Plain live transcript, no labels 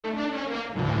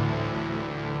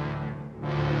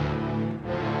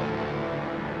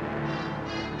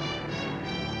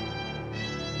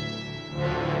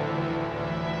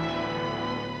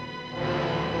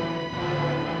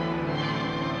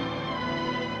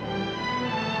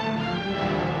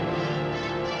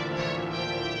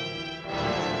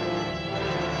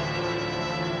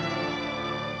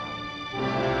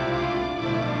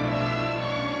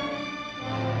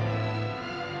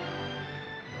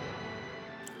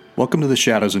Welcome to the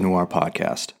Shadows of Noir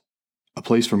podcast, a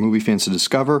place for movie fans to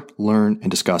discover, learn, and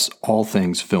discuss all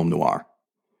things film noir.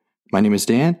 My name is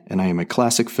Dan, and I am a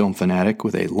classic film fanatic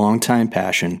with a longtime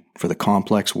passion for the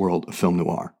complex world of film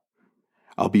noir.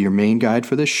 I'll be your main guide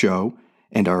for this show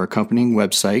and our accompanying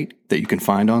website that you can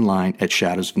find online at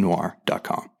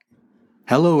shadowsofnoir.com.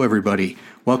 Hello, everybody.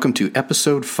 Welcome to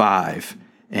episode 5,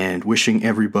 and wishing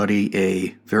everybody a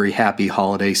very happy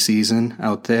holiday season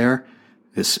out there.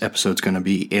 This episode's going to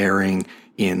be airing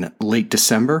in late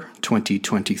December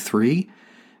 2023,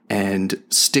 and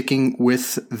sticking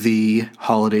with the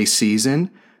holiday season,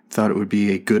 thought it would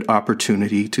be a good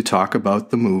opportunity to talk about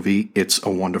the movie It's a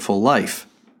Wonderful Life.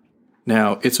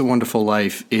 Now, It's a Wonderful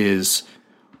Life is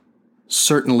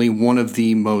certainly one of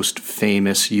the most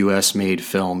famous U.S.-made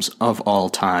films of all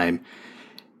time.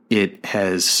 It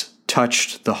has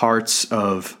touched the hearts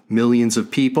of millions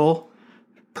of people,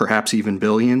 perhaps even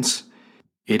billions.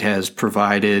 It has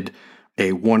provided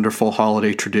a wonderful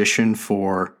holiday tradition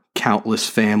for countless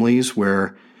families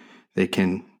where they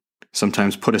can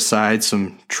sometimes put aside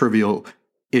some trivial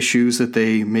issues that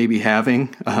they may be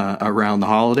having around the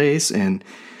holidays and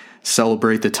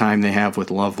celebrate the time they have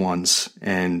with loved ones.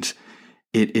 And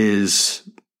it is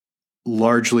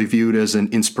largely viewed as an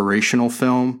inspirational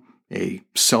film, a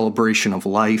celebration of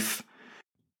life.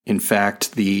 In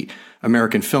fact, the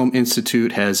American Film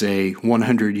Institute has a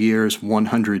 100 Years,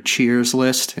 100 Cheers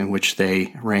list in which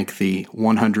they rank the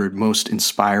 100 most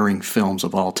inspiring films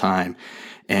of all time.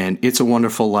 And It's a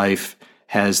Wonderful Life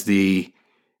has the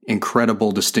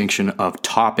incredible distinction of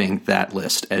topping that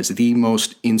list as the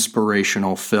most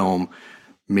inspirational film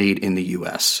made in the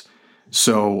U.S.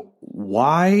 So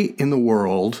why in the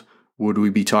world would we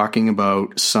be talking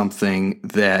about something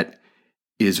that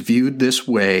is viewed this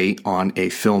way on a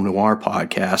film noir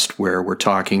podcast where we're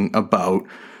talking about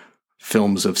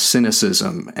films of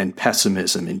cynicism and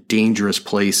pessimism in dangerous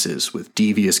places with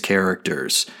devious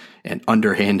characters and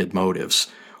underhanded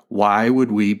motives? Why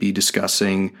would we be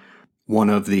discussing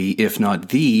one of the, if not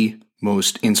the,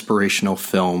 most inspirational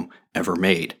film ever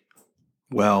made?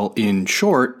 Well, in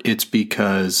short, it's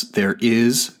because there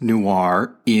is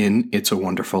noir in It's a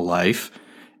Wonderful Life,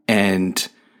 and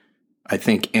I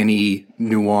think any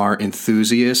noir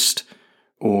enthusiast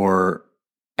or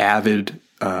avid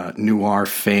noir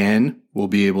fan will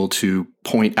be able to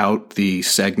point out the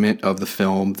segment of the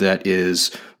film that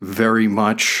is very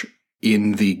much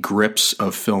in the grips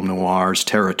of film noir's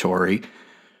territory,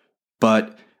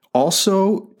 but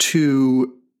also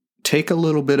to take a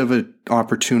little bit of an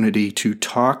opportunity to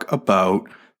talk about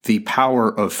the power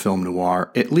of film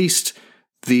noir, at least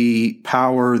the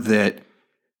power that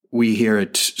we here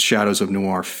at Shadows of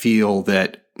Noir feel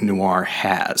that noir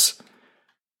has.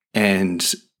 And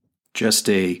just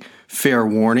a fair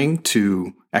warning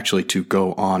to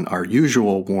go on our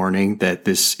usual warning that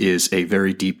this is a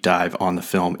very deep dive on the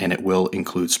film and it will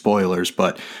include spoilers.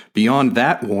 But beyond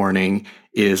that warning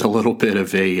is a little bit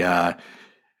of a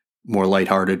more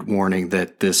lighthearted warning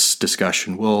that this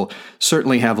discussion will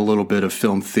certainly have a little bit of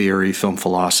film theory, film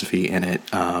philosophy in it,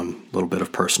 a little bit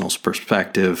of personal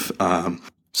perspective,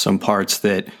 some parts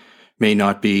that may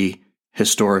not be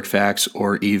historic facts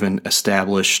or even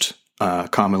established,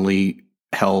 commonly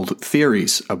held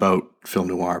theories about film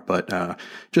noir, but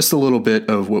just a little bit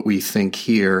of what we think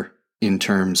here in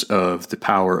terms of the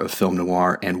power of film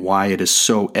noir and why it is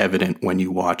so evident when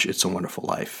you watch It's a Wonderful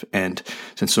Life. And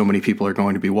since so many people are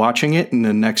going to be watching it in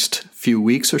the next few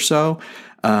weeks or so,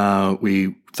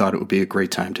 we thought it would be a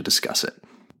great time to discuss it.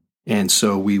 And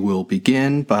so we will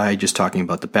begin by just talking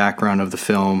about the background of the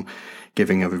film,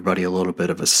 giving everybody a little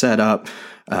bit of a setup,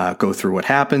 go through what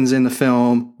happens in the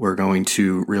film. We're going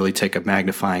to really take a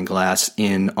magnifying glass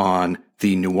in on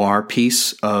the noir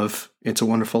piece of It's a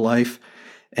Wonderful Life.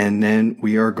 And then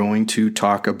we are going to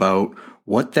talk about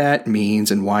what that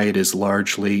means and why it is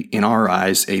largely, in our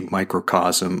eyes, a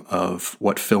microcosm of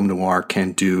what film noir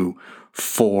can do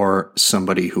for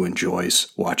somebody who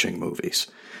enjoys watching movies.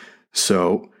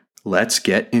 So let's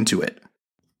get into it.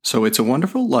 So It's a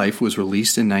Wonderful Life was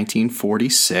released in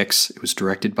 1946. It was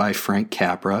directed by Frank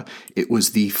Capra. It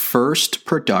was the first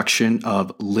production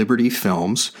of Liberty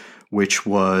Films, which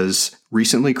was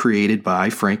recently created by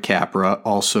Frank Capra,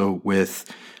 also with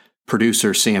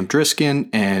producer Sam Driskin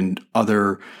and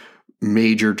other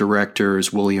major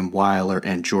directors, William Wyler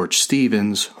and George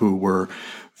Stevens, who were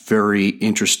very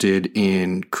interested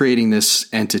in creating this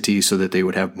entity so that they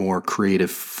would have more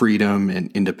creative freedom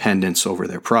and independence over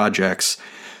their projects.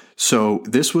 So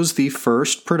this was the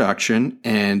first production,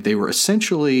 and they were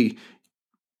essentially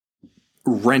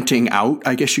renting out,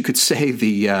 I guess you could say,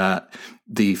 the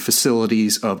the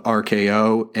facilities of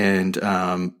RKO, and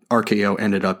RKO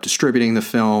ended up distributing the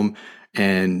film,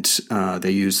 and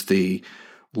they used the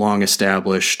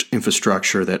long-established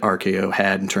infrastructure that RKO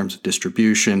had in terms of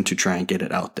distribution to try and get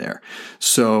it out there.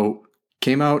 So,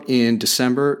 came out in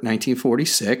December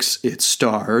 1946. It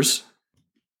stars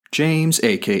James,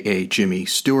 a.k.a. Jimmy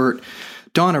Stewart,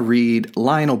 Donna Reed,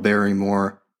 Lionel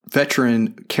Barrymore,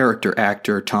 veteran character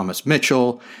actor Thomas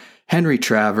Mitchell, Henry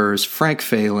Travers, Frank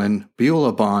Phelan,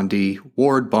 Beulah Bondi,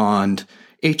 Ward Bond,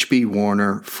 H.B.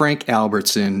 Warner, Frank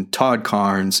Albertson, Todd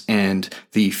Carnes, and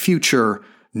the future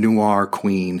noir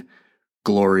queen,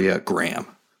 Gloria Graham.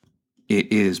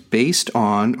 It is based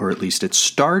on, or at least it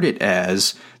started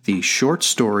as, the short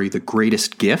story The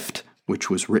Greatest Gift, which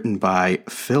was written by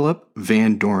Philip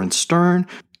Van Doren Stern,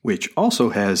 which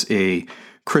also has a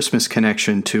Christmas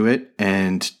connection to it.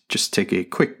 And just take a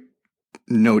quick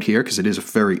note here, because it is a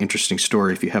very interesting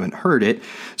story if you haven't heard it.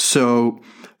 So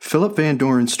Philip Van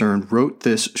Doren Stern wrote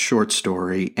this short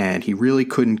story, and he really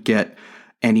couldn't get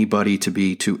anybody to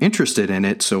be too interested in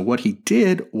it. So what he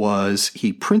did was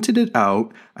he printed it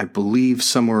out, I believe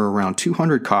somewhere around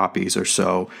 200 copies or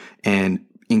so, and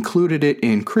included it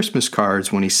in Christmas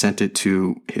cards when he sent it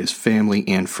to his family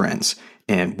and friends.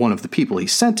 And one of the people he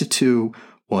sent it to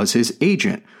was his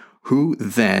agent, who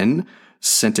then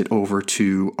sent it over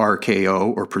to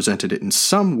RKO, or presented it in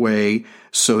some way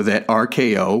so that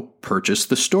RKO purchased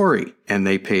the story. And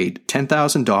they paid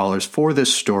 $10,000 for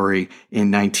this story in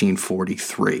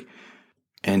 1943.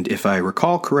 And if I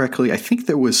recall correctly, I think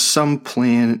there was some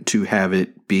plan to have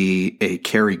it be a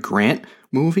Cary Grant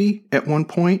movie at one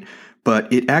point,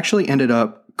 but it actually ended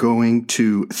up going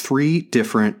to 3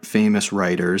 different famous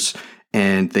writers,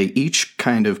 and they each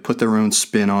kind of put their own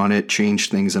spin on it,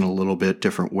 changed things in a little bit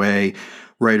different way.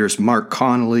 Writers Mark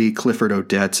Connolly, Clifford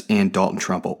Odets, and Dalton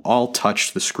Trumbull all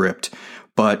touched the script,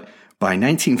 but by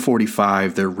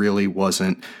 1945, there really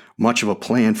wasn't much of a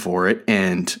plan for it,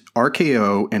 and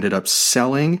RKO ended up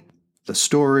selling the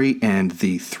story and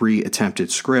the 3 attempted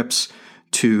scripts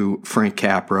to Frank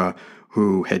Capra,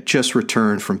 who had just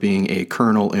returned from being a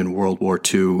colonel in World War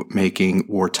II, making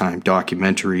wartime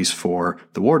documentaries for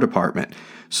the War Department.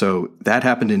 So that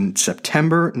happened in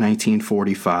September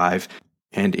 1945,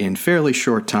 and in fairly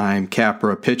short time,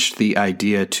 Capra pitched the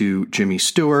idea to Jimmy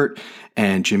Stewart,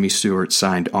 and Jimmy Stewart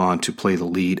signed on to play the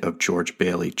lead of George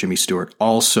Bailey. Jimmy Stewart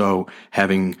also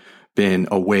having been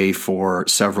away for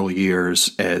several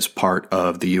years as part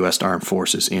of the U.S. Armed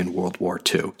Forces in World War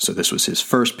II. So this was his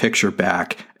first picture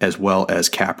back, as well as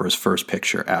Capra's first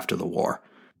picture after the war.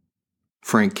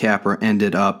 Frank Capra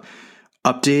ended up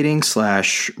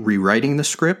updating/rewriting the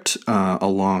script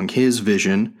along his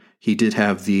vision. He did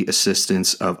have the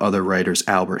assistance of other writers,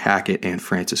 Albert Hackett and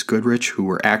Francis Goodrich, who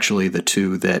were actually the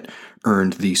 2 that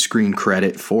earned the screen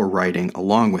credit for writing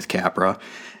along with Capra.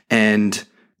 And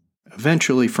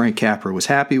eventually, Frank Capra was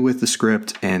happy with the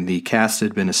script, and the cast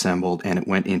had been assembled, and it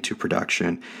went into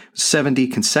production. 70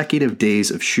 consecutive days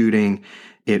of shooting.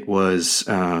 It was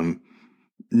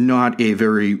not a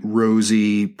very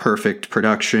rosy, perfect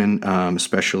production,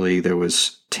 especially there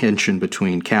was tension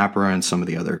between Capra and some of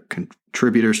the other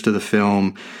contributors to the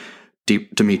film.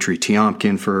 Dmitry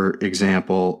Tiomkin, for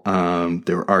example.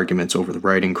 There were arguments over the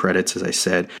writing credits, as I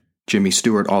said. Jimmy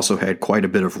Stewart also had quite a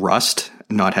bit of rust,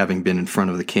 not having been in front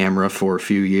of the camera for a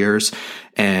few years,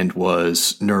 and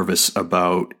was nervous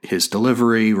about his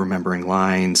delivery, remembering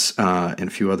lines, and a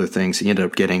few other things. He ended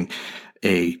up getting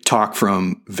a talk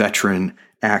from veteran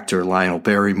actor Lionel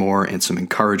Barrymore and some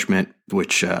encouragement,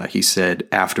 which he said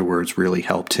afterwards really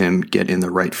helped him get in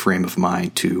the right frame of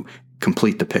mind to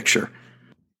complete the picture.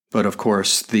 But of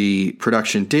course, the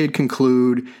production did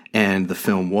conclude, and the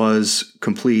film was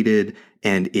completed,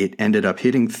 and it ended up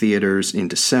hitting theaters in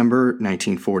December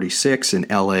 1946 in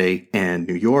LA and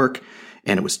New York,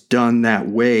 and it was done that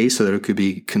way so that it could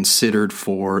be considered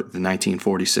for the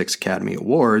 1946 Academy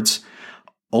Awards.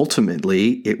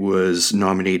 Ultimately, it was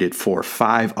nominated for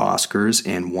 5 Oscars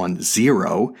and won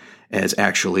 0, as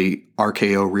actually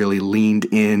RKO really leaned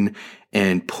in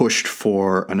and pushed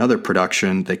for another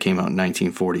production that came out in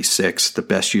 1946, The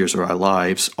Best Years of Our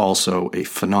Lives, also a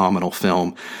phenomenal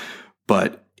film,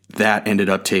 but that ended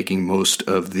up taking most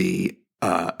of the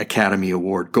Academy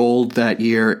Award gold that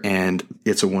year, and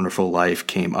It's a Wonderful Life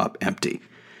came up empty.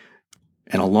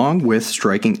 And along with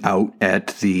striking out at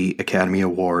the Academy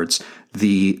Awards,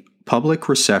 the public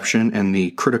reception and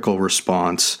the critical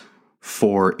response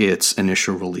for its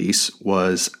initial release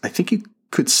was, I think you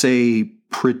could say,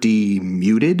 pretty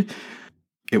muted.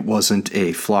 It wasn't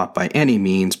a flop by any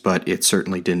means, but it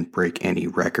certainly didn't break any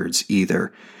records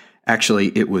either.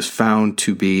 Actually, it was found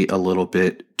to be a little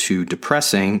bit too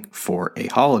depressing for a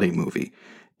holiday movie.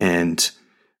 And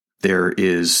there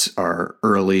is our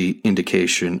early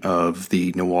indication of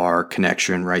the noir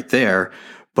connection right there.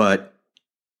 But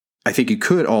I think you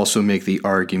could also make the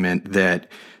argument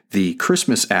that the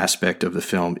Christmas aspect of the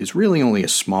film is really only a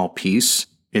small piece.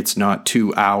 It's not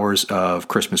 2 hours of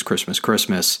Christmas, Christmas,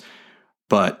 Christmas,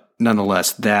 but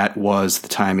nonetheless, that was the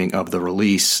timing of the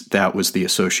release. That was the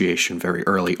association very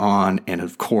early on. And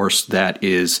of course, that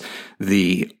is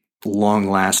the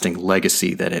long-lasting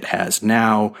legacy that it has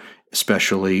now,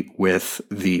 especially with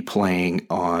the playing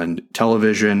on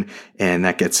television. And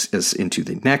that gets us into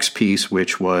the next piece,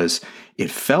 which was it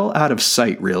fell out of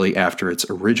sight really after its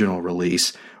original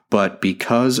release. But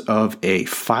because of a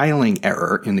filing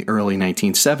error in the early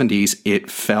 1970s, it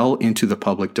fell into the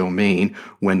public domain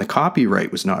when the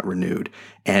copyright was not renewed.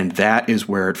 And that is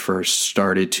where it first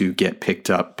started to get picked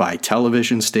up by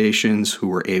television stations who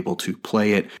were able to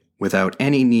play it without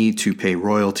any need to pay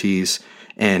royalties.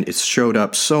 And it showed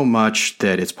up so much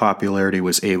that its popularity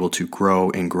was able to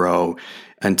grow and grow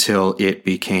until it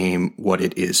became what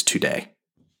it is today.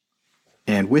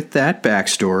 And with that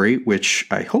backstory, which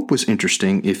I hope was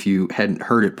interesting if you hadn't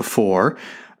heard it before,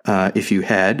 if you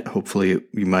had, hopefully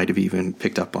you might have even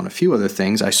picked up on a few other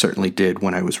things. I certainly did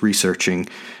when I was researching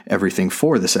everything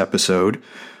for this episode.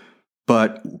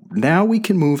 But now we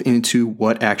can move into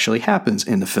what actually happens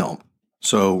in the film.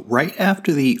 So right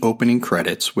after the opening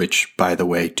credits, which, by the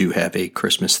way, do have a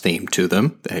Christmas theme to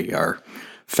them, they are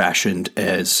fashioned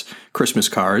as Christmas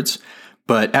cards.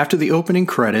 But after the opening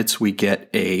credits, we get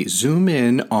a zoom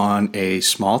in on a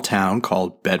small town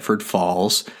called Bedford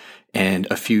Falls and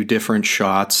a few different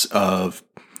shots of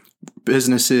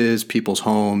businesses, people's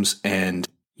homes, and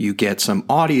you get some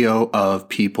audio of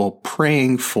people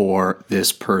praying for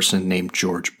this person named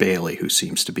George Bailey, who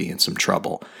seems to be in some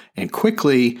trouble. And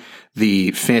quickly,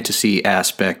 the fantasy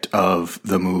aspect of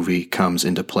the movie comes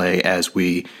into play as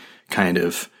we kind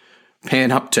of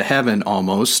pan up to heaven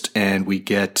almost, and we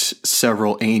get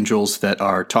several angels that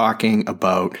are talking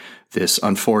about this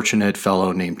unfortunate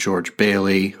fellow named George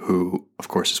Bailey, who, of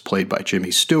course, is played by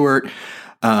Jimmy Stewart,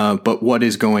 but what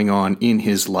is going on in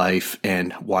his life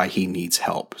and why he needs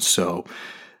help. So,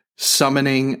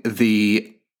 summoning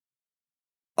the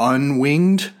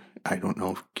unwinged, I don't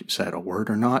know if is that a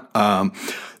word or not,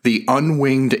 the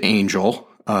unwinged angel,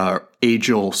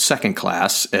 Angel Second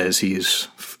Class, as he's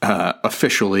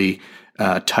officially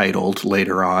titled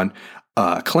later on,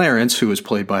 Clarence, who is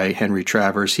played by Henry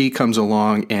Travers, he comes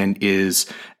along and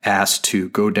is asked to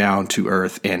go down to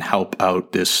Earth and help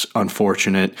out this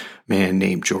unfortunate man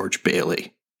named George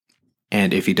Bailey.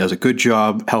 And if he does a good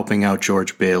job helping out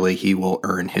George Bailey, he will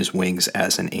earn his wings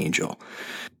as an angel.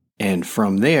 And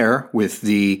from there, with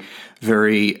the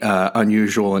very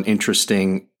unusual and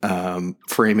interesting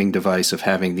framing device of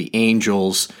having the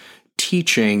angels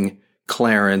teaching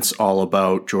Clarence all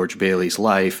about George Bailey's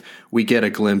life, we get a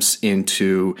glimpse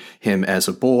into him as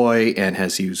a boy and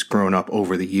as he's grown up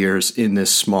over the years in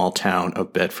this small town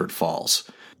of Bedford Falls.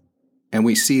 And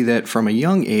we see that from a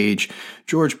young age,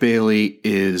 George Bailey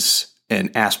is an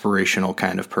aspirational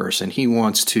kind of person. He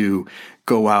wants to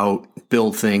go out,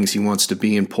 build things. He wants to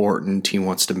be important. He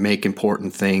wants to make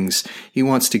important things. He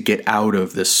wants to get out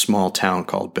of this small town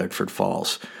called Bedford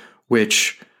Falls,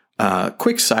 which,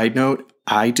 quick side note,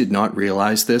 I did not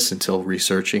realize this until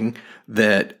researching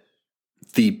that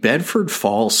the Bedford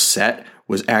Falls set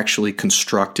was actually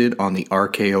constructed on the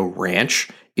RKO Ranch.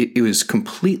 It was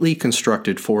completely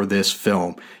constructed for this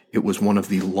film. It was one of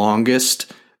the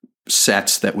longest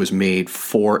sets that was made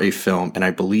for a film, and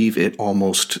I believe it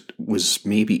almost was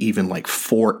maybe even like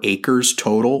 4 acres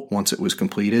total once it was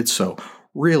completed. So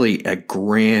really a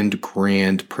grand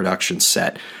production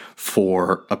set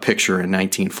for a picture in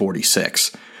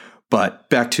 1946. But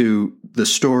back to the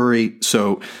story.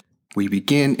 So we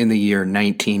begin in the year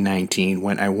 1919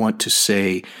 when I want to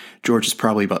say George is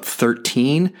probably about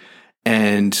 13.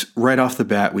 And right off the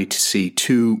bat, we see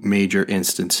 2 major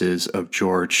instances of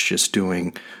George just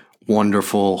doing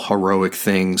wonderful, heroic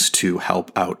things to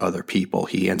help out other people.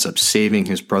 He ends up saving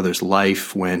his brother's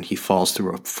life when he falls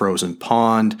through a frozen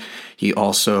pond. He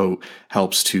also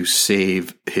helps to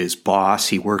save his boss.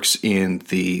 He works in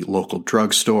the local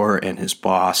drugstore, and his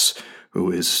boss,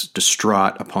 who is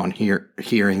distraught upon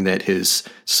hearing that his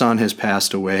son has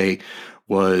passed away,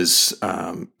 was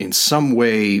in some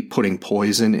way putting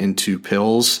poison into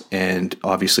pills, and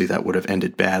obviously that would have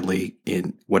ended badly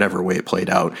in whatever way it played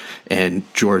out, and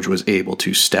George was able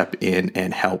to step in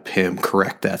and help him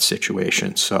correct that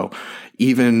situation. So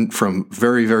even from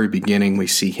very, very beginning, we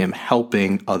see him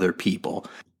helping other people.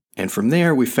 And from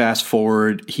there, we fast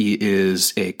forward. He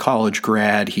is a college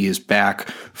grad. He is back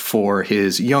for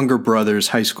his younger brother's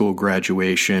high school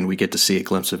graduation. We get to see a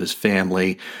glimpse of his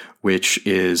family, which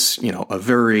is, a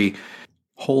very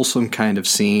wholesome kind of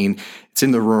scene. It's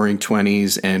in the Roaring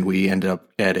 20s, and we end up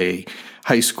at a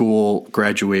high school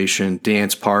graduation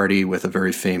dance party with a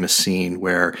very famous scene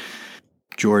where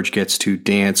George gets to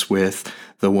dance with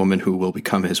the woman who will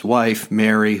become his wife,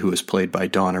 Mary, who is played by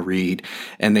Donna Reed,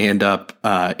 and they end up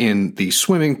in the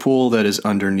swimming pool that is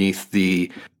underneath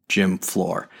the gym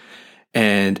floor.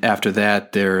 And after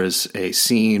that, there is a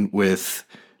scene with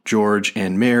George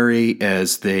and Mary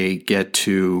as they get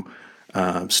to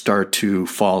start to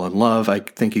fall in love, I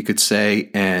think you could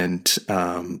say, and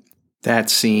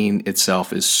that scene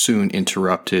itself is soon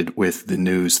interrupted with the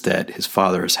news that his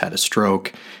father has had a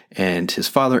stroke, and his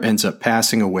father ends up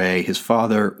passing away. His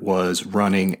father was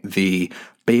running the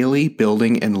Bailey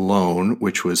Building and Loan,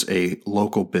 which was a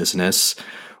local business,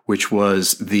 which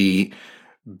was the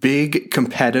big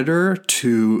competitor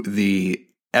to the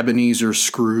Ebenezer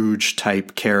Scrooge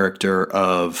type character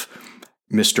of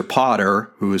Mr.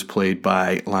 Potter, who is played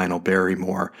by Lionel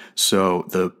Barrymore. So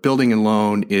the Building and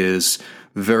Loan is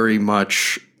very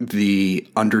much the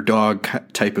underdog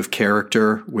type of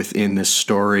character within this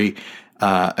story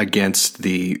against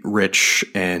the rich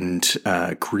and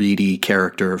greedy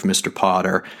character of Mr.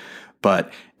 Potter.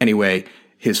 But anyway,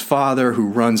 his father, who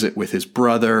runs it with his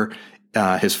brother,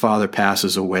 his father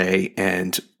passes away,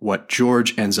 and what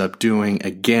George ends up doing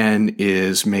again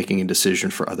is making a decision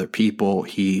for other people.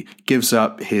 He gives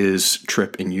up his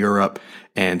trip in Europe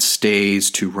and stays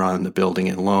to run the Building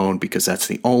and Loan because that's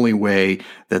the only way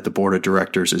that the board of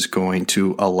directors is going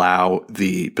to allow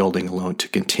the Building and Loan to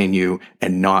continue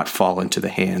and not fall into the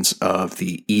hands of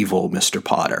the evil Mr.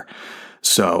 Potter.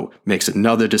 So makes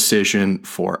another decision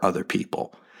for other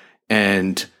people.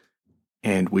 And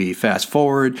we fast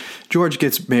forward. George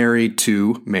gets married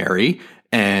to Mary,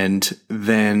 and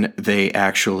then they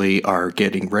actually are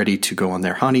getting ready to go on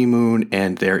their honeymoon,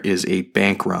 and there is a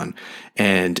bank run.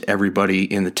 And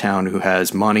everybody in the town who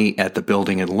has money at the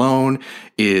Building and Loan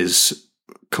is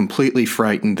completely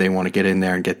frightened. They want to get in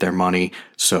there and get their money.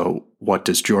 So what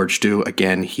does George do?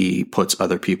 Again, he puts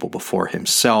other people before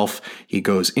himself. He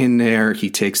goes in there, he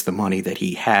takes the money that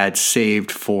he had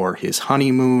saved for his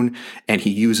honeymoon, and he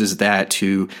uses that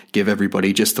to give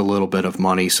everybody just a little bit of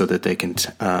money so that they can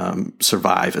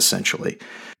survive, essentially.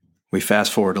 We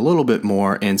fast forward a little bit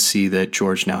more and see that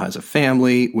George now has a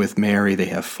family with Mary. They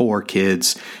have 4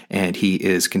 kids, and he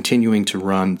is continuing to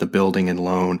run the Building and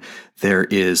Loan. There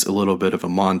is a little bit of a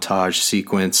montage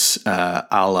sequence a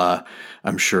la,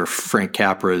 I'm sure, Frank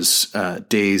Capra's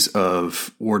Days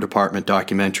of War Department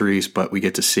documentaries, but we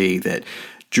get to see that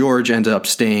George ends up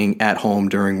staying at home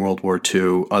during World War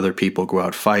II. Other people go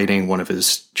out fighting. One of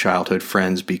his childhood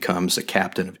friends becomes a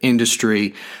captain of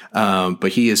industry,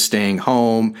 but he is staying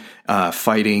home,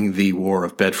 fighting the War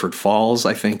of Bedford Falls,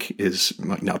 I think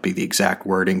might not be the exact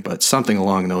wording, but something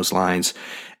along those lines.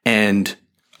 And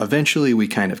eventually we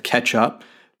kind of catch up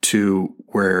to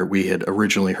where we had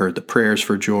originally heard the prayers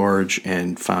for George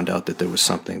and found out that there was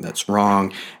something that's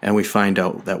wrong. And we find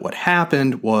out that what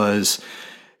happened was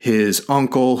his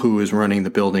uncle, who is running the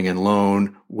Building and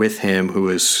Loan with him, who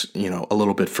is, a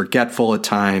little bit forgetful at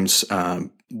times,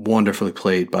 wonderfully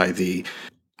played by the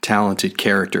talented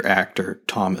character actor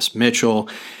Thomas Mitchell.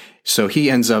 So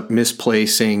he ends up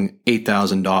misplacing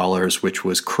 $8,000, which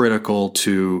was critical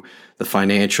to the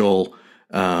financial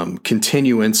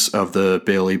continuance of the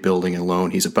Bailey Building and Loan.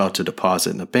 He's about to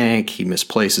deposit in the bank. He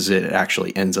misplaces it. It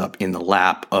actually ends up in the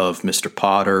lap of Mr.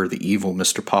 Potter, the evil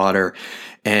Mr. Potter.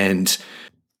 And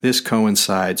this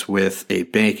coincides with a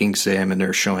bank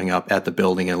examiner showing up at the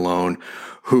Building and Loan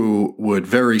who would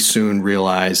very soon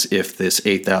realize if this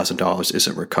 $8,000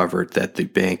 isn't recovered that the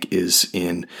bank is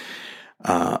in,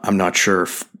 I'm not sure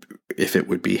if it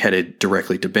would be headed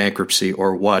directly to bankruptcy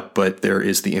or what, but there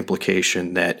is the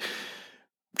implication that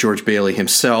George Bailey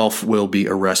himself will be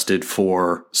arrested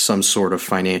for some sort of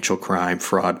financial crime,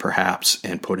 fraud perhaps,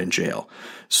 and put in jail.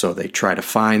 So they try to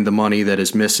find the money that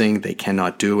is missing. They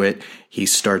cannot do it. He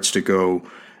starts to go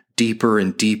deeper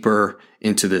and deeper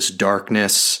into this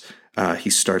darkness. He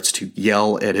starts to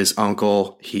yell at his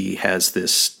uncle. He has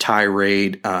this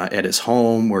tirade at his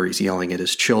home where he's yelling at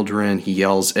his children. He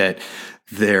yells at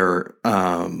their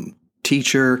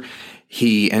teacher.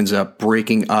 He ends up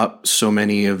breaking up so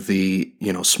many of the,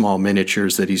 small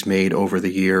miniatures that he's made over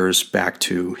the years back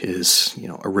to his,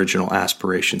 original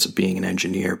aspirations of being an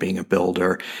engineer, being a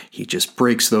builder. He just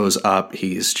breaks those up.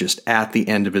 He's just at the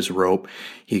end of his rope.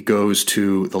 He goes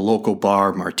to the local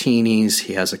bar, Martini's.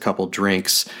 He has a couple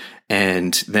drinks,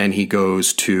 and then he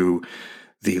goes to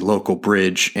the local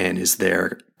bridge and is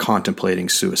there contemplating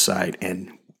suicide.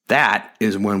 And that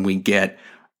is when we get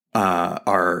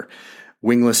our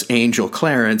wingless angel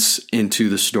Clarence into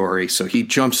the story. So he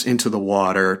jumps into the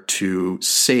water to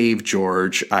save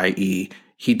George, i.e.,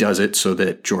 he does it so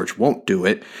that George won't do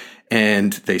it.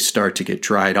 And they start to get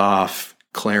dried off.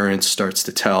 Clarence starts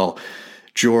to tell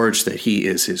George that he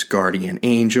is his guardian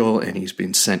angel and he's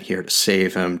been sent here to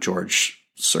save him. George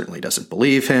certainly doesn't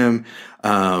believe him.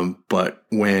 But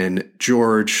when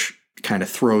George kind of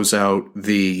throws out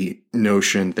the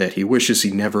notion that he wishes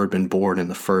he never had been born in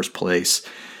the first place,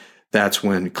 that's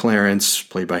when Clarence,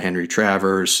 played by Henry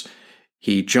Travers,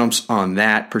 he jumps on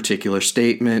that particular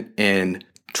statement and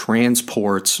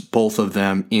transports both of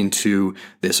them into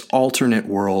this alternate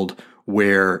world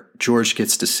where George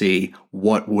gets to see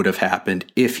what would have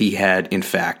happened if he had, in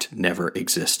fact, never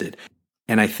existed.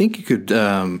 And I think you could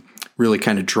really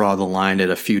kind of draw the line at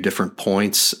a few different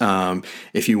points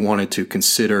if you wanted to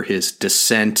consider his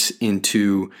descent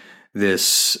into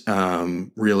this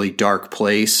really dark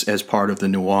place as part of the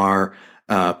noir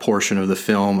portion of the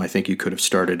film. I think you could have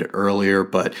started it earlier,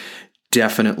 but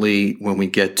definitely when we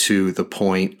get to the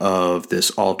point of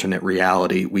this alternate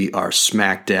reality, we are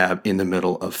smack dab in the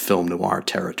middle of film noir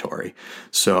territory.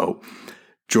 So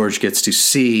George gets to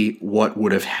see what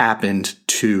would have happened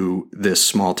to this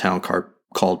small town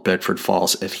called Bedford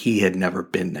Falls if he had never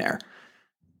been there.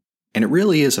 And it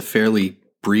really is a fairly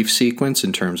brief sequence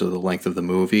in terms of the length of the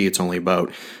movie. It's only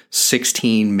about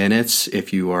 16 minutes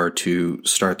if you are to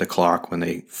start the clock when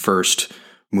they first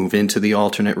move into the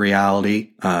alternate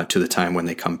reality to the time when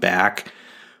they come back.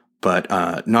 But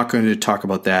not going to talk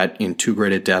about that in too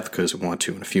great a depth because I want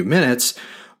to in a few minutes.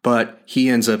 But he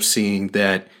ends up seeing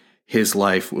that his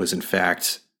life was in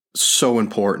fact so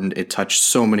important. It touched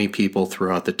so many people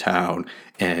throughout the town,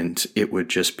 and it would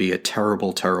just be a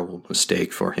terrible, terrible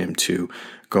mistake for him to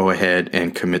go ahead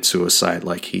and commit suicide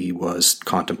like he was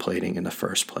contemplating in the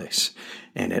first place.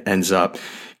 And it ends up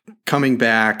coming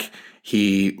back.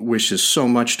 He wishes so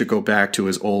much to go back to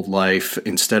his old life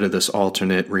instead of this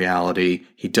alternate reality.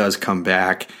 He does come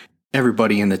back.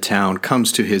 Everybody in the town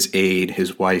comes to his aid.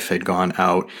 His wife had gone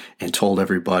out and told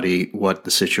everybody what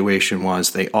the situation was.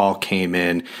 They all came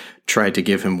in, tried to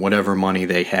give him whatever money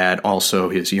they had. Also,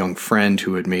 his young friend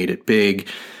who had made it big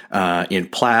in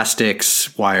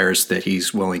plastics, wires that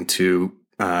he's willing to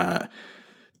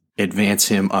advance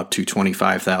him up to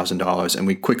 $25,000. And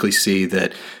we quickly see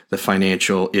that the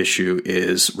financial issue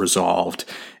is resolved.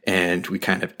 And we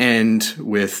kind of end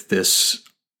with this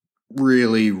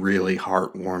really, really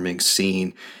heartwarming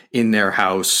scene in their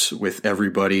house with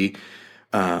everybody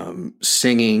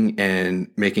singing and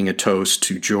making a toast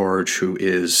to George, who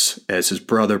is, as his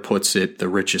brother puts it, the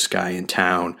richest guy in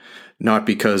town, not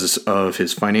because of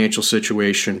his financial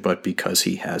situation, but because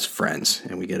he has friends.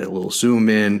 And we get a little zoom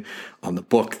in on the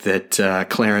book that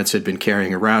Clarence had been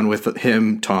carrying around with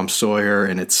him, Tom Sawyer,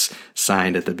 and it's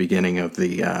signed at the beginning of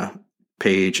the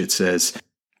page. It says,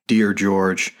 "Dear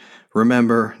George,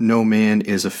 remember, no man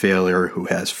is a failure who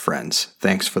has friends.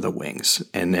 Thanks for the wings."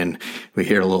 And then we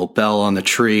hear a little bell on the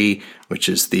tree, which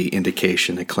is the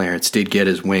indication that Clarence did get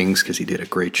his wings because he did a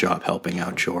great job helping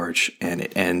out George. And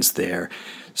it ends there.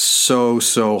 So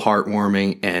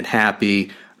heartwarming and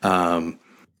happy.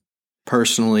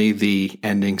 Personally, the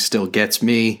ending still gets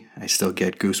me. I still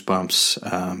get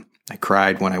goosebumps. I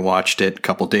cried when I watched it a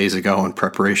couple days ago in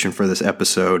preparation for this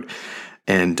episode.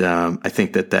 And I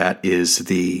think that is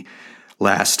the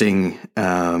lasting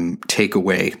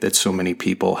takeaway that so many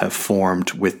people have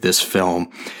formed with this film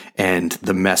and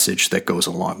the message that goes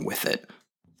along with it.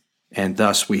 And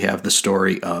thus we have the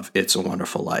story of It's a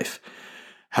Wonderful Life.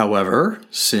 However,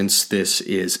 since this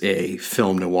is a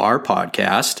film noir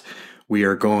podcast, we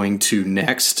are going to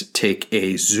next take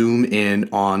a zoom in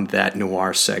on that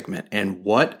noir segment and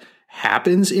what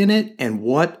happens in it and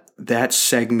what that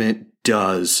segment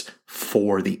does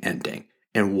for the ending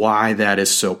and why that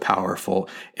is so powerful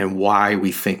and why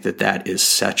we think that is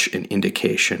such an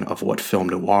indication of what film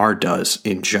noir does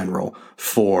in general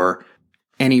for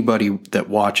anybody that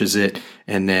watches it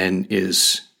and then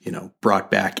is,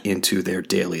 brought back into their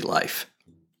daily life.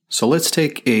 So let's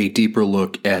take a deeper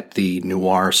look at the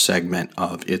noir segment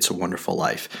of It's a Wonderful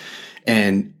Life.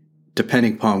 And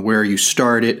depending upon where you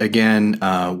start it, again,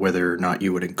 whether or not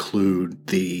you would include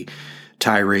the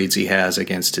tirades he has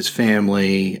against his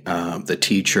family, the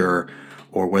teacher,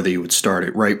 or whether you would start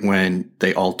it right when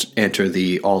they enter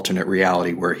the alternate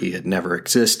reality where he had never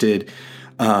existed.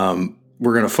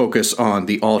 We're going to focus on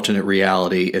the alternate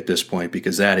reality at this point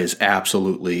because that is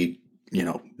absolutely,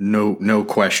 no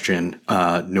question,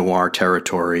 noir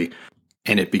territory.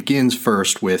 And it begins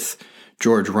first with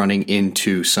George running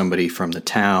into somebody from the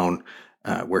town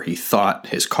where he thought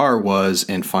his car was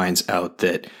and finds out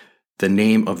that the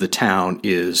name of the town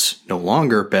is no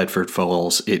longer Bedford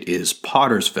Falls, it is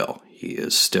Pottersville. He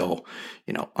is still,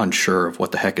 unsure of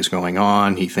what the heck is going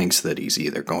on. He thinks that he's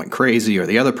either going crazy or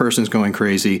the other person's going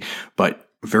crazy. But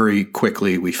very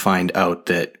quickly we find out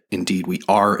that indeed we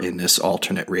are in this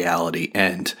alternate reality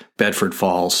and Bedford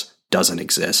Falls doesn't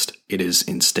exist. It is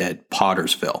instead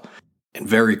Pottersville. And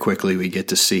very quickly we get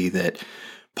to see that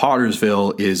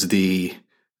Pottersville is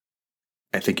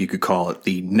I think you could call it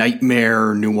the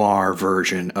nightmare noir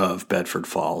version of Bedford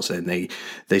Falls. And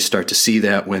they start to see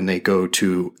that when they go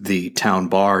to the town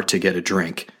bar to get a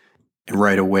drink. And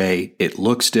right away, it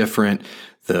looks different.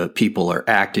 The people are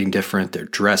acting different. They're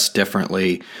dressed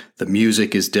differently. The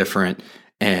music is different.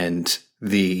 And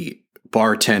the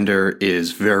bartender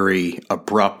is very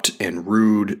abrupt and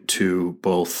rude to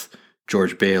both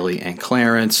George Bailey and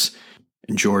Clarence.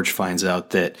 And George finds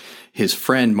out that his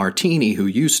friend Martini, who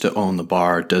used to own the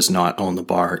bar, does not own the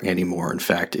bar anymore. In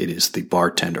fact, it is the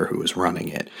bartender who is running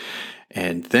it.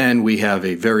 And then we have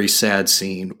a very sad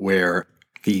scene where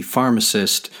the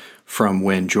pharmacist from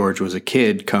when George was a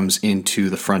kid comes into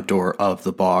the front door of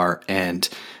the bar and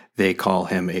they call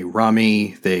him a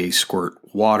rummy. They squirt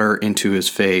water into his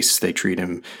face. They treat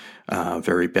him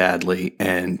very badly.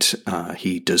 And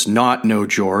he does not know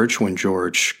George when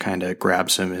George kind of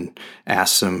grabs him and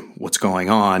asks him what's going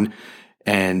on.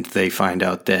 And they find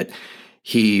out that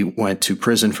he went to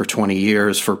prison for 20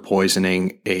 years for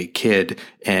poisoning a kid.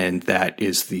 And that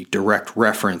is the direct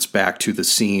reference back to the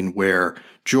scene where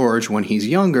George, when he's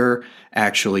younger,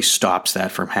 actually stops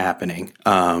that from happening.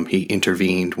 He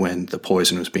intervened when the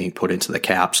poison was being put into the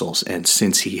capsules. And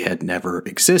since he had never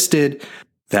existed,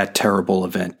 that terrible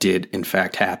event did, in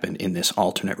fact, happen in this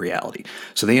alternate reality.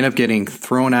 So they end up getting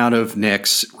thrown out of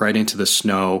Nick's right into the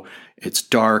snow. It's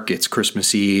dark, it's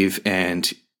Christmas Eve, and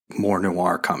more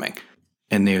noir coming.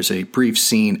 And there's a brief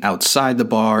scene outside the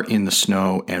bar in the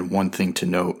snow. And one thing to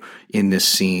note in this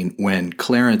scene, when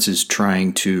Clarence is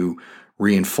trying to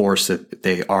reinforce that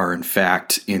they are, in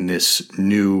fact, in this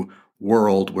new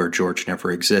world where George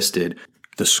never existed,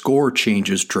 the score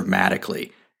changes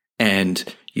dramatically. And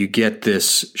you get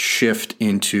this shift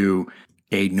into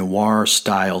a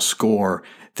noir-style score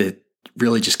that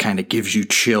really just kind of gives you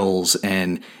chills,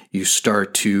 and you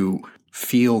start to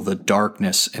feel the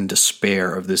darkness and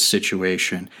despair of this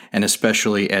situation. And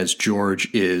especially as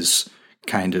George is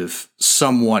kind of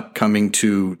somewhat coming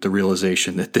to the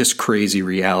realization that this crazy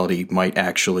reality might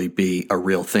actually be a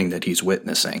real thing that he's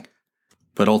witnessing.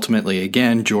 But ultimately,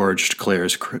 again, George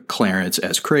declares Clarence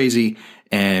as crazy,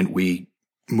 and we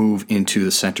move into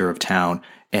the center of town.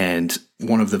 And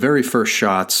one of the very first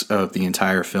shots of the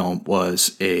entire film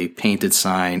was a painted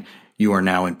sign, "You are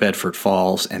now in Bedford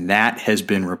Falls," and that has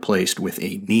been replaced with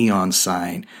a neon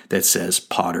sign that says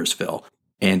Pottersville.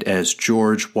 And as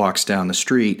George walks down the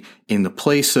street, in the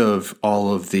place of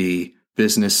all of the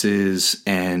businesses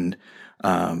and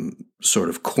sort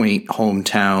of quaint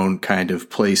hometown kind of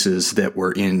places that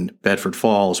were in Bedford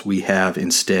Falls, we have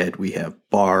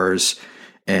bars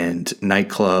and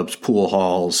nightclubs, pool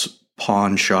halls,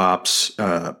 pawn shops,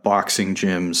 boxing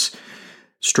gyms,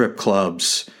 strip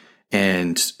clubs.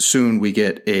 And soon we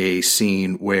get a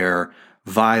scene where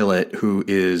Violet, who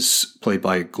is played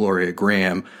by Gloria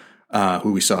Graham,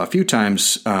 who we saw a few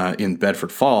times in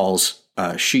Bedford Falls,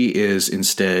 she is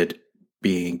instead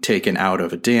being taken out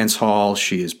of a dance hall.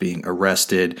 She is being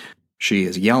arrested. She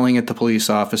is yelling at the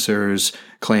police officers,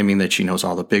 claiming that she knows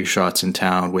all the big shots in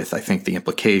town, with, I think, the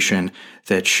implication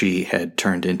that she had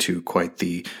turned into quite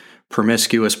the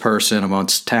promiscuous person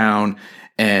amongst town.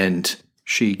 And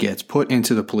she gets put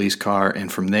into the police car,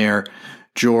 and from there,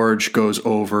 George goes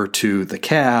over to the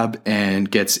cab and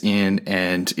gets in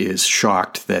and is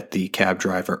shocked that the cab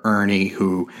driver, Ernie,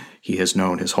 who he has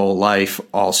known his whole life,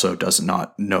 also does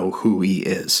not know who he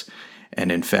is.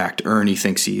 And in fact, Ernie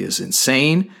thinks he is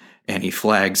insane, and he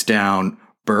flags down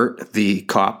Bert, the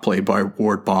cop played by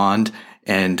Ward Bond,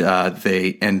 and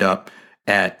they end up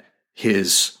at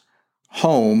his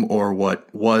home, or what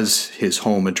was his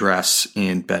home address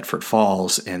in Bedford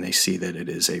Falls, and they see that it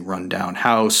is a rundown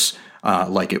house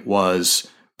like it was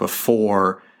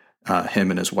before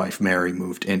him and his wife Mary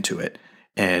moved into it.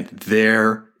 And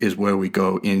there is where we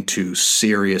go into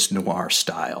serious noir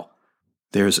style.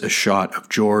 There's a shot of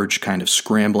George kind of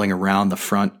scrambling around the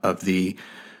front of the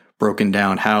broken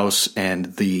down house,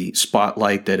 and the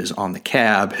spotlight that is on the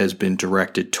cab has been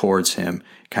directed towards him,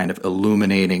 kind of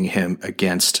illuminating him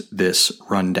against this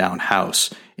rundown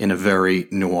house in a very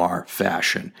noir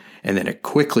fashion. And then it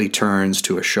quickly turns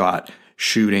to a shot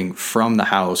shooting from the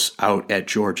house out at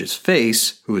George's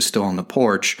face, who is still on the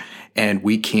porch, and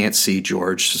we can't see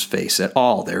George's face at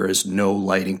all. There is no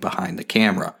lighting behind the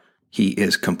camera. He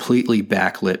is completely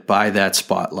backlit by that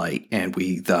spotlight, and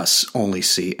we thus only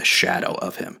see a shadow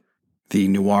of him. The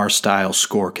noir-style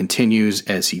score continues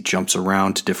as he jumps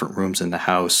around to different rooms in the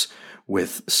house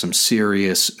with some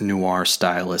serious noir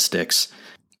stylistics.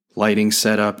 Lighting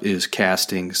setup is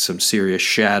casting some serious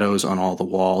shadows on all the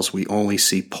walls. We only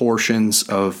see portions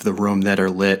of the room that are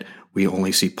lit. We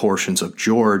only see portions of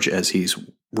George as he's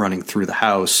running through the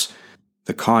house.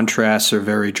 The contrasts are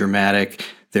very dramatic.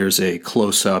 There's a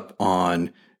close-up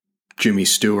on Jimmy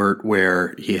Stewart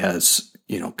where he has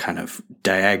kind of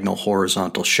diagonal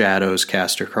horizontal shadows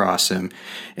cast across him.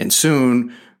 And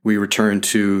soon we return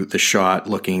to the shot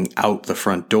looking out the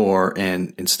front door,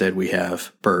 and instead we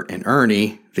have Bert and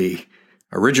Ernie, the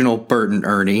original Bert and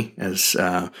Ernie, as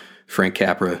Frank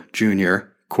Capra Jr.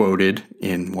 quoted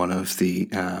in one of the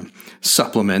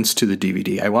supplements to the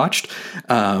DVD I watched.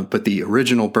 But the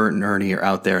original Bert and Ernie are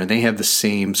out there, and they have the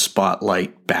same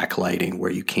spotlight backlighting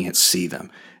where you can't see them,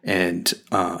 and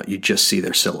you just see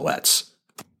their silhouettes.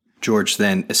 George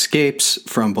then escapes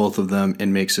from both of them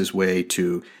and makes his way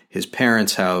to his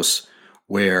parents' house,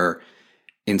 where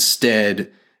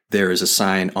instead there is a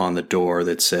sign on the door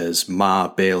that says Ma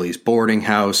Bailey's boarding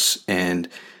house, and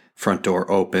front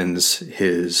door opens.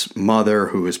 His mother,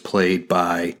 who is played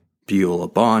by Beulah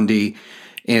Bondi,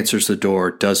 answers the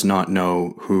door, does not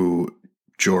know who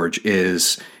George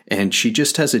is, and she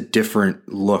just has a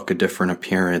different look, a different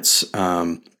appearance.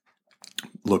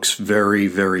 Looks very,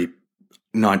 very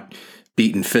not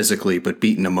beaten physically, but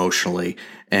beaten emotionally.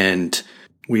 And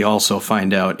we also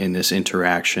find out in this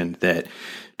interaction that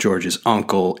George's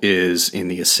uncle is in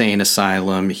the insane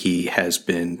asylum. He has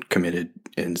been committed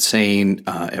insane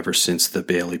ever since the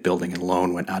Bailey Building and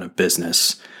Loan went out of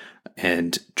business.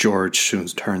 And George soon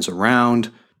turns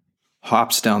around,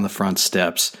 hops down the front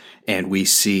steps, and we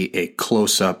see a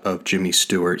close-up of Jimmy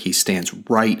Stewart. He stands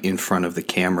right in front of the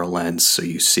camera lens, so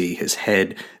you see his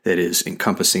head that is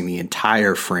encompassing the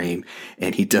entire frame,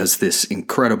 and he does this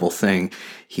incredible thing.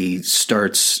 He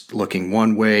starts looking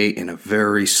one way in a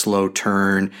very slow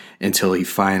turn until he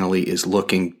finally is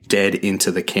looking dead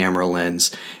into the camera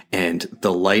lens, and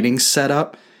the lighting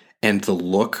setup and the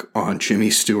look on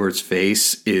Jimmy Stewart's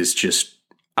face is just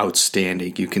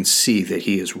outstanding. You can see that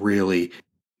he is really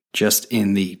just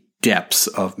in the depths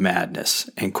of madness.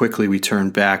 And quickly we turn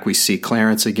back. We see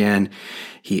Clarence again.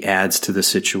 He adds to the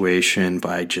situation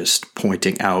by just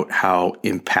pointing out how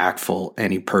impactful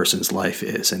any person's life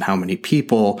is and how many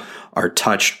people are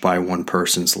touched by one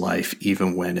person's life,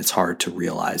 even when it's hard to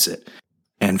realize it.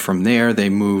 And from there, they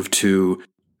move to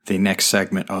the next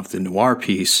segment of the noir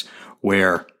piece,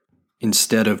 where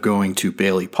instead of going to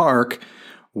Bailey Park,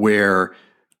 where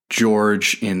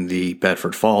George in the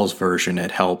Bedford Falls version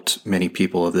had helped many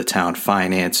people of the town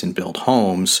finance and build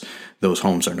homes, those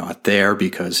homes are not there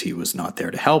because he was not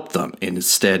there to help them.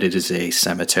 Instead, it is a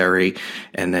cemetery,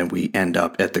 and then we end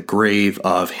up at the grave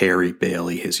of Harry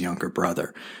Bailey, his younger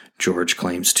brother. George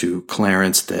claims to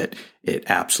Clarence that it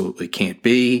absolutely can't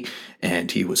be,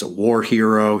 and he was a war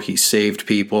hero, he saved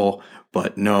people,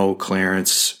 but no,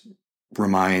 Clarence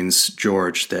reminds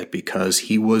George that because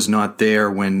he was not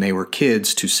there when they were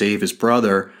kids to save his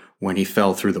brother when he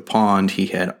fell through the pond, he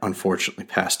had unfortunately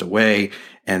passed away,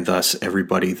 and thus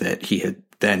everybody that he had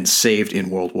then saved in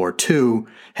World War II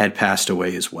had passed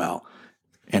away as well.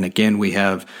 And again, we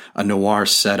have a noir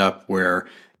setup where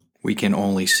we can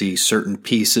only see certain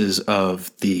pieces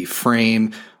of the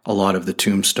frame. A lot of the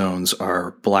tombstones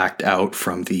are blacked out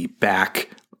from the back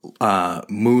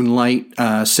moonlight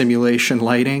simulation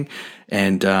lighting.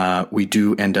 And we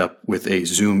do end up with a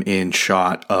zoom-in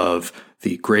shot of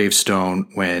the gravestone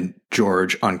when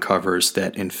George uncovers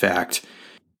that, in fact,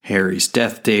 Harry's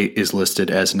death date is listed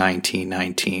as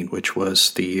 1919, which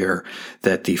was the year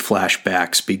that the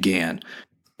flashbacks began.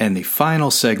 And the final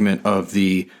segment of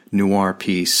the noir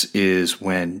piece is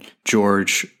when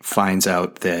George finds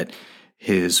out that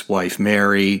his wife,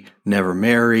 Mary, never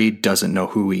married, doesn't know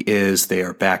who he is. They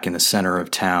are back in the center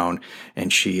of town,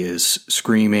 and she is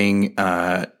screaming,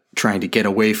 trying to get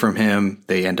away from him.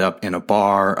 They end up in a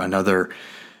bar, another,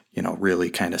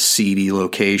 really kind of seedy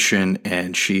location,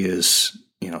 and she is,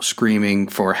 screaming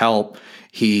for help.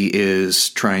 He is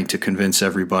trying to convince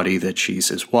everybody that she's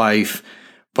his wife,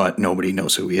 but nobody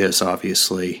knows who he is,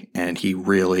 obviously. And he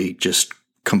really just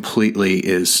completely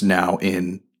is now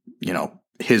in,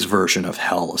 his version of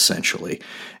hell, essentially.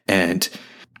 And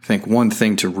I think one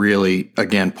thing to really,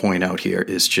 again, point out here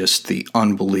is just the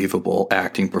unbelievable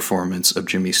acting performance of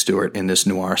Jimmy Stewart in this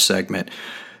noir segment.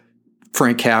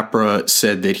 Frank Capra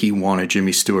said that he wanted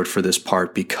Jimmy Stewart for this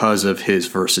part because of his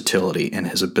versatility and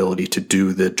his ability to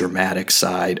do the dramatic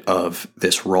side of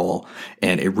this role.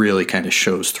 And it really kind of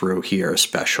shows through here,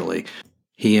 especially.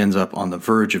 He ends up on the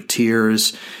verge of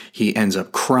tears. He ends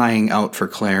up crying out for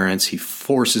Clarence. He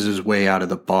forces his way out of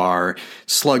the bar,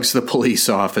 slugs the police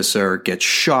officer, gets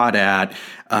shot at.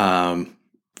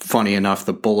 Funny enough,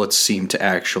 the bullets seem to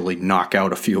actually knock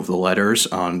out a few of the letters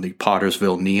on the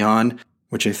Pottersville neon,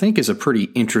 which I think is a pretty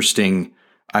interesting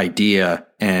idea.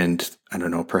 And I don't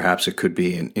know, perhaps it could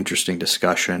be an interesting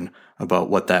discussion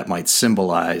about what that might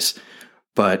symbolize.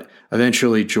 But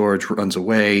eventually George runs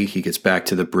away. He gets back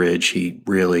to the bridge. He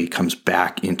really comes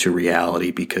back into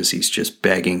reality because he's just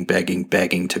begging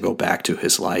to go back to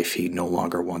his life. He no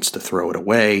longer wants to throw it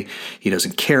away. He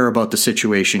doesn't care about the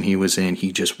situation he was in.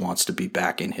 He just wants to be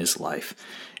back in his life.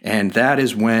 And that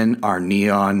is when our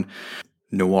neon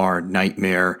noir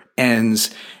nightmare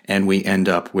ends, and we end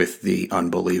up with the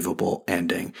unbelievable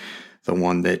ending. The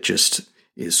one that just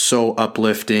is so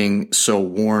uplifting, so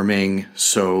warming,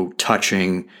 so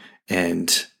touching,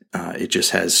 and it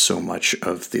just has so much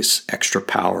of this extra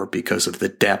power because of the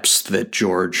depths that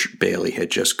George Bailey had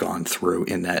just gone through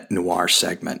in that noir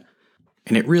segment.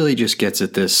 And it really just gets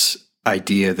at this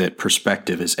idea that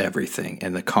perspective is everything,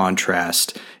 and the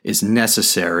contrast is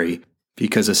necessary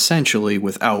because essentially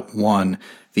without one,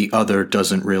 the other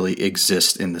doesn't really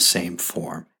exist in the same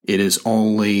form. It is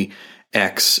only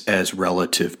X as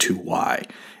relative to Y.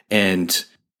 And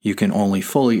you can only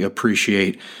fully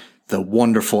appreciate the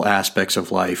wonderful aspects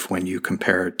of life when you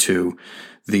compare it to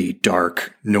the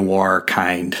dark noir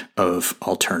kind of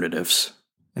alternatives.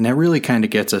 And that really kind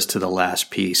of gets us to the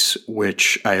last piece,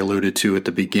 which I alluded to at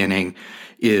the beginning,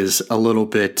 is a little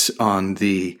bit on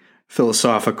the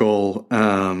philosophical,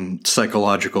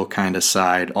 psychological kind of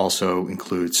side. Also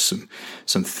includes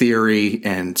some theory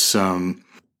and some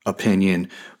opinion,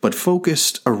 but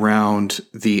focused around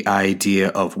the idea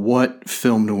of what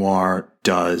film noir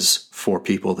does for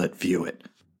people that view it.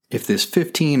 If this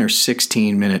 15 or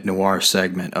 16 minute noir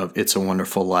segment of It's a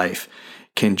Wonderful Life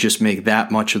can just make that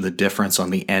much of the difference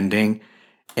on the ending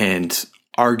and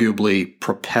arguably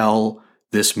propel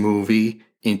this movie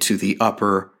into the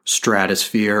upper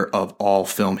stratosphere of all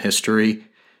film history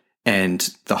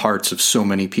and the hearts of so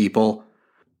many people,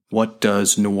 what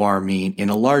does noir mean in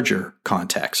a larger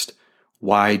context?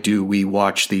 Why do we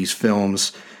watch these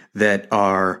films that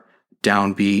are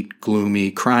downbeat,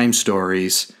 gloomy crime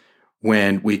stories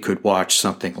when we could watch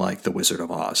something like The Wizard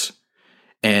of Oz?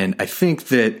 And I think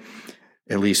that,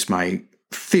 at least my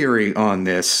theory on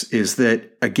this, is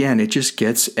that, again, it just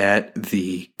gets at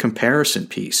the comparison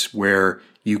piece where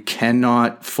you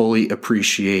cannot fully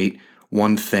appreciate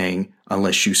one thing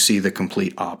unless you see the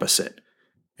complete opposite.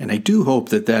 And I do hope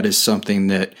that that is something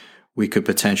that we could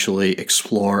potentially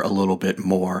explore a little bit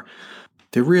more.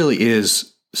 There really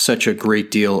is such a great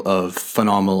deal of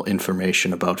phenomenal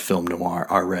information about film noir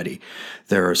already.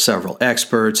 There are several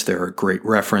experts, there are great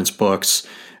reference books,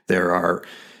 there are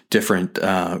different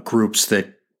groups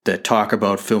that talk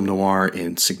about film noir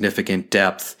in significant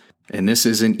depth, and this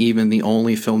isn't even the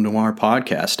only film noir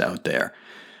podcast out there.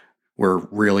 We're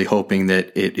really hoping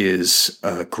that it is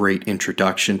a great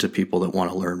introduction to people that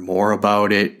want to learn more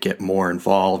about it, get more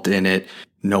involved in it,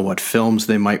 know what films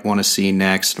they might want to see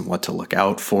next and what to look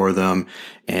out for them,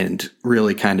 and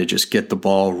really kind of just get the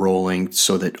ball rolling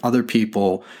so that other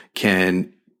people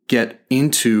can get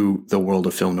into the world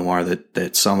of film noir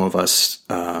that some of us,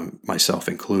 myself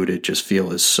included, just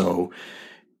feel is so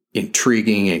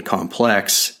intriguing and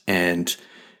complex, and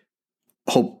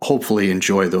hopefully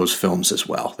enjoy those films as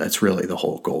well. That's really the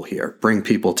whole goal here. Bring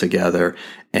people together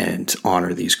and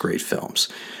honor these great films.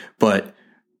 But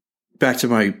back to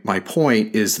my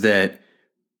point is that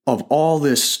of all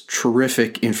this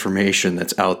terrific information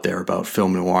that's out there about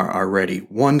film noir already,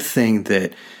 one thing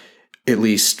that at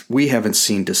least we haven't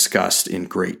seen discussed in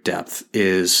great depth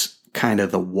is kind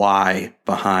of the why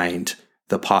behind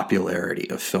the popularity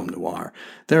of film noir.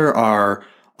 There are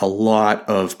a lot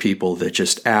of people that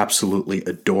just absolutely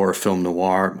adore film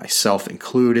noir, myself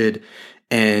included,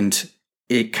 and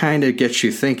it kind of gets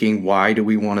you thinking, why do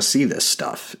we want to see this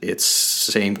stuff? It's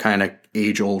the same kind of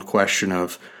age-old question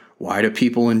of, why do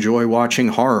people enjoy watching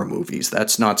horror movies?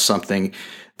 That's not something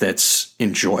that's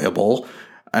enjoyable.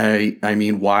 I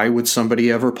mean, why would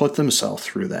somebody ever put themselves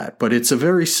through that? But it's a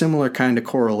very similar kind of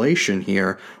correlation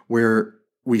here where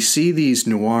we see these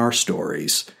noir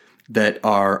stories that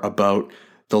are about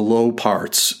the low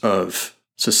parts of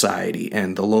society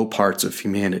and the low parts of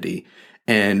humanity.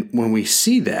 And when we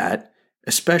see that,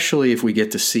 especially if we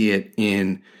get to see it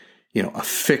in, a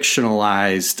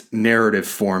fictionalized narrative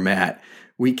format,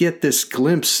 we get this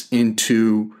glimpse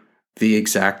into the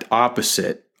exact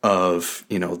opposite of,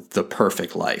 the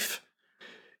perfect life.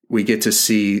 We get to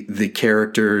see the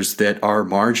characters that are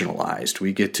marginalized.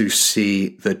 We get to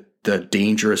see the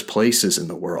dangerous places in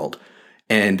the world.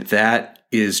 And that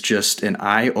is just an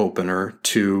eye-opener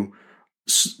to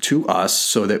us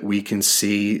so that we can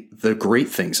see the great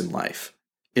things in life.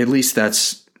 At least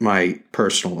that's my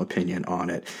personal opinion on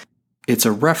it. It's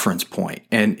a reference point,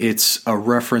 and it's a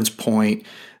reference point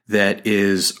that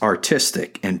is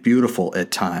artistic and beautiful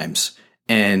at times.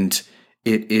 And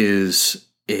it is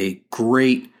a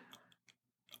great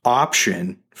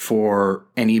option for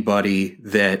anybody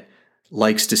that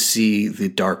likes to see the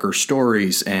darker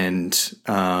stories and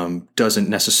doesn't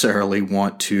necessarily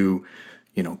want to,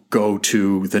 go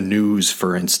to the news,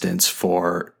 for instance,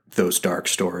 for those dark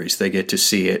stories. They get to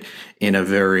see it in a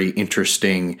very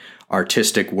interesting,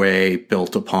 artistic way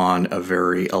built upon a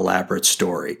very elaborate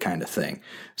story kind of thing.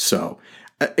 So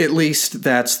at least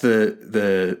that's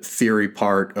the theory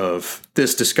part of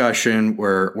this discussion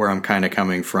where I'm kind of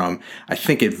coming from. I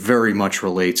think it very much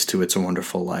relates to It's a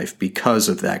Wonderful Life because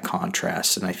of that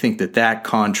contrast. And I think that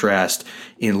contrast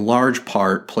in large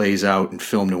part plays out in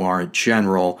film noir in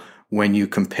general when you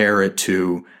compare it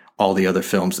to all the other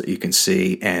films that you can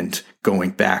see and going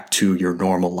back to your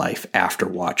normal life after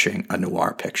watching a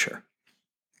noir picture.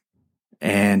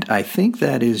 And I think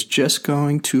that is just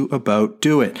going to about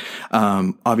do it.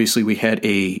 Obviously, we had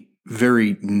a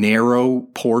very narrow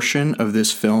portion of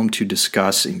this film to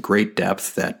discuss in great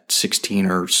depth, that 16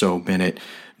 or so minute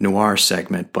noir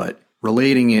segment, but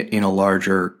relating it in a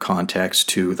larger context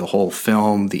to the whole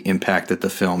film, the impact that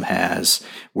the film has,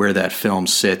 where that film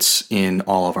sits in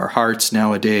all of our hearts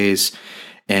nowadays,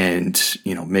 and,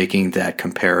 making that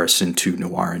comparison to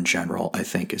noir in general, I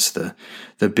think is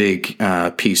the big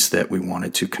piece that we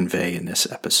wanted to convey in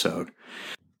this episode.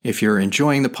 If you're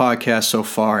enjoying the podcast so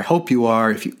far, I hope you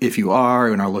are. If you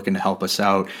are and are looking to help us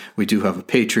out, we do have a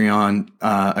Patreon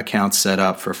account set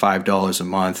up for $5 a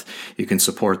month. You can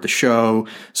support the show,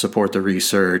 support the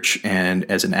research, and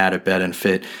as an added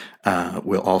benefit,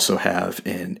 we'll also have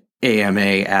an AMA,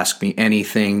 Ask Me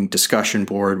Anything discussion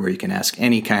board where you can ask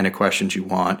any kind of questions you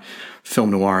want.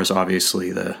 Film noir is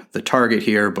obviously the target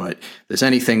here, but if there's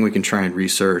anything we can try and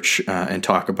research and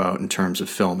talk about in terms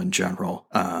of film in general,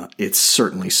 it's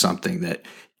certainly something that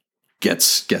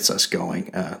gets us going.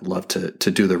 Love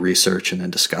to do the research and then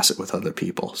discuss it with other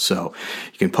people. So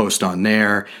you can post on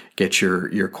there, get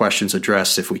your questions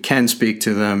addressed if we can speak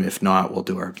to them. If not, we'll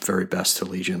do our very best to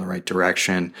lead you in the right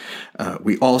direction.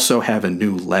 We also have a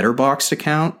new Letterboxd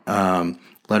account.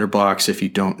 Letterboxd, if you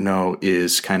don't know,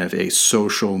 is kind of a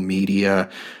social media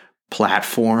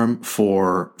platform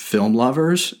for film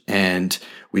lovers, and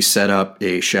we set up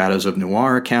a Shadows of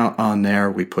Noir account on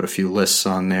there. We put a few lists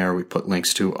on there. We put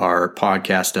links to our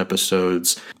podcast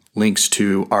episodes, links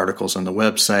to articles on the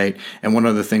website. And one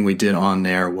other thing we did on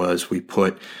there was we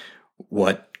put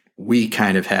what we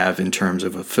kind of have in terms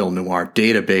of a film noir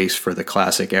database for the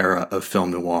classic era of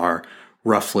film noir,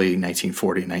 roughly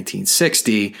 1940 and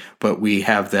 1960, but we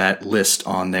have that list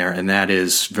on there, and that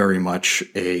is very much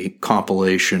a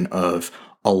compilation of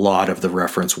a lot of the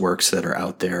reference works that are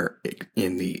out there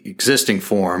in the existing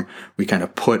form. We kind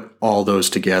of put all those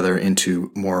together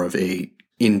into more of a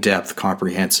in-depth,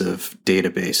 comprehensive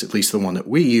database, at least the one that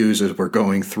we use as we're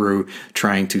going through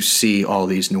trying to see all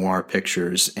these noir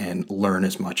pictures and learn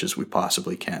as much as we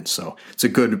possibly can. So it's a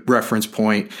good reference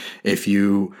point if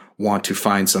you want to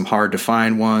find some hard to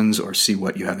find ones or see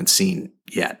what you haven't seen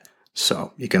yet.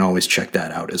 So you can always check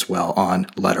that out as well on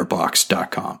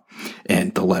letterboxd.com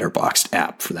and the Letterboxd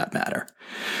app for that matter.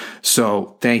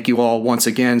 So thank you all once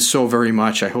again so very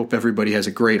much. I hope everybody has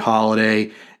a great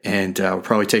holiday, and we're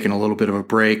probably taking a little bit of a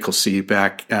break. We'll see you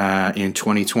back in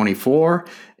 2024,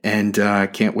 and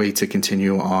can't wait to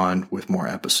continue on with more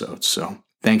episodes. So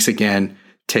thanks again.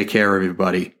 Take care,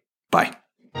 everybody. Bye.